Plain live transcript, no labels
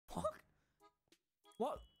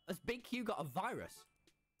What? Has Big Q got a virus?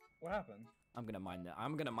 What happened? I'm gonna mine that.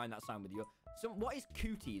 I'm gonna mine that sound with you. So, what is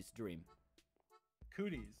Cooties' dream?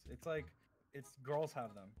 Cooties. It's like, girls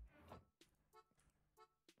have them.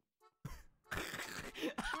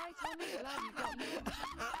 Hi, Tommy. Glad you got me.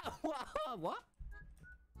 What?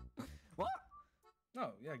 What?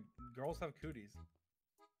 No, yeah, girls have cooties.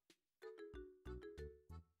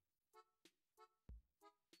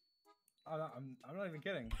 I'm not even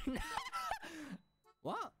kidding.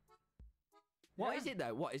 What? What is it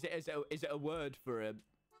though? What is it? Is it a word for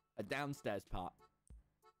a downstairs part?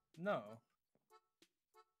 No.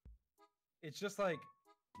 It's just like,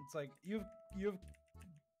 it's like you have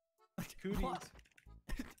cooties. What?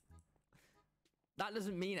 That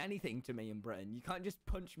doesn't mean anything to me in Britain. You can't just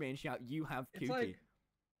punch me and shout, "You have cootie."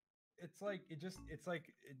 It's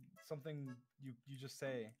something you just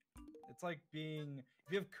say. It's like being,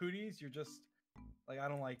 if you have cooties, you're just like, I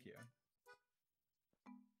don't like you.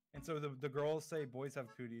 And so the girls say boys have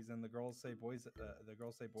cooties, and the girls say boys.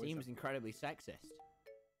 Seems incredibly sexist.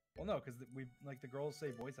 Well, no, because the girls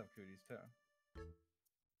say boys have cooties too.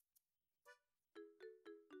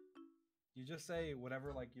 You just say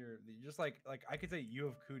whatever, like you just like I could say you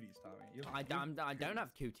have cooties, Tommy. I don't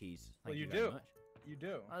have cooties. Well, you do. You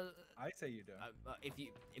do. I say you do.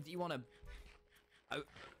 If you want to. Oh,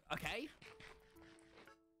 okay.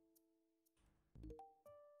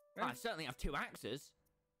 Yeah. I certainly have 2 axes.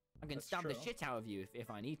 I can stab the shit out of you if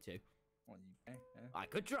I need to. Well, yeah. I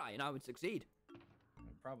could try and I would succeed.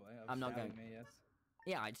 Probably. I'm not going. Me, yes.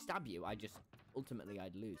 Yeah, I'd stab you. Ultimately,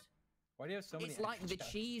 I'd lose. Why do you have so many? It's like the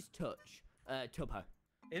cheese touch, Tubbo.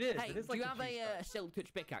 It is. Hey, it is like do you have a silk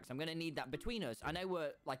touch pickaxe? I'm gonna need that between us. I know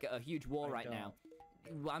we're like at a huge war right now.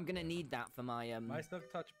 I'm gonna need that for my My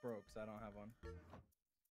silk touch broke, so I don't have one.